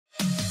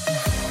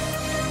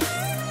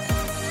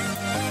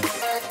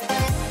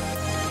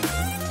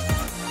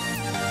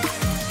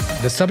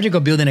The subject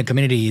of building a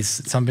community is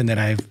something that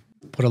I've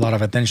put a lot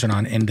of attention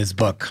on in this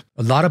book.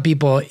 A lot of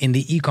people in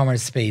the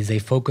e-commerce space, they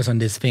focus on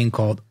this thing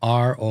called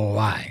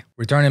ROI,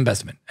 return on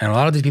investment. And a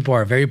lot of these people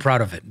are very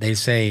proud of it. They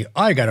say,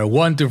 I got a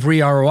 1 to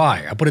 3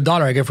 ROI. I put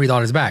 $1, I get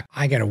 $3 back.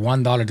 I get a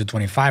 $1 to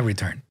 25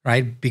 return,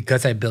 right?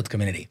 Because I built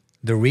community.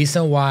 The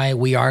reason why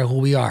we are who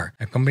we are,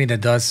 a company that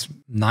does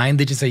 9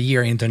 digits a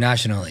year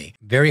internationally,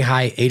 very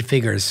high 8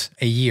 figures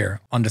a year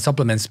on the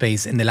supplement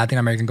space in the Latin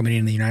American community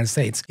in the United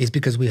States, is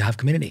because we have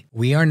community.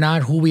 We are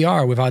not who we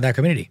are without that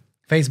community.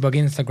 Facebook,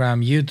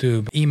 Instagram,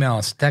 YouTube,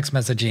 emails, text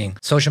messaging,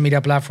 social media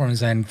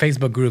platforms, and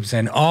Facebook groups,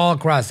 and all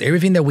across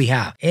everything that we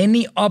have.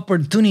 Any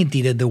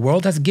opportunity that the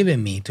world has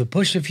given me to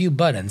push a few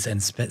buttons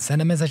and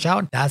send a message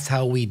out, that's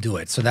how we do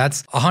it. So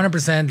that's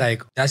 100%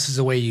 like, that's just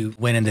the way you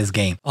win in this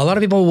game. A lot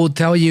of people will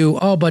tell you,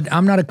 oh, but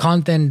I'm not a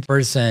content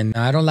person.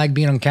 I don't like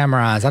being on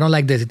cameras. I don't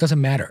like this. It doesn't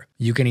matter.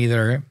 You can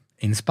either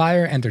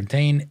inspire,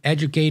 entertain,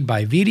 educate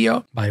by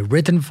video, by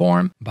written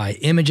form, by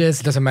images.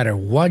 It doesn't matter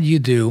what you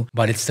do,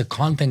 but it's the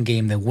content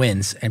game that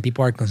wins, and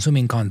people are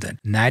consuming content.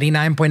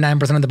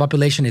 99.9% of the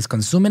population is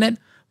consuming it.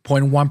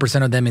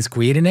 0.1% of them is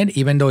creating it.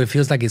 Even though it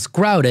feels like it's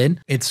crowded,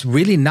 it's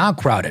really not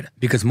crowded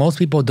because most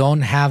people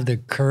don't have the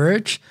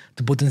courage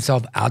to put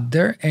themselves out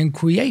there and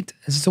create.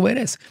 This is the way it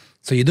is.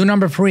 So you do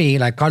number 3,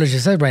 like Carlos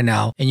just said right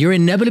now, and you're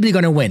inevitably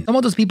going to win. Some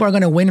of those people are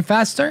going to win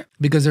faster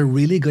because they're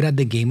really good at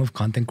the game of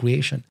content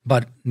creation.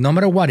 But no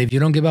matter what, if you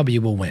don't give up, you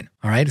will win.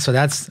 All right. So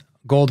that's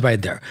gold right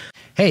there.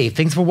 Hey,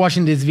 thanks for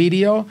watching this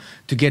video.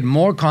 To get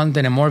more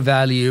content and more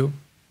value,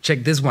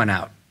 check this one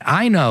out.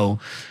 I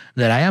know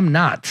that I am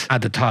not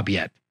at the top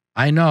yet.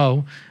 I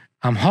know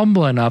I'm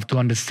humble enough to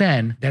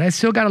understand that I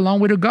still got a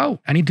long way to go.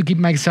 I need to keep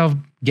myself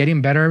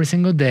getting better every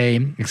single day,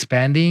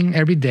 expanding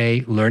every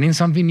day, learning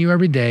something new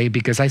every day,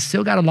 because I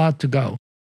still got a lot to go.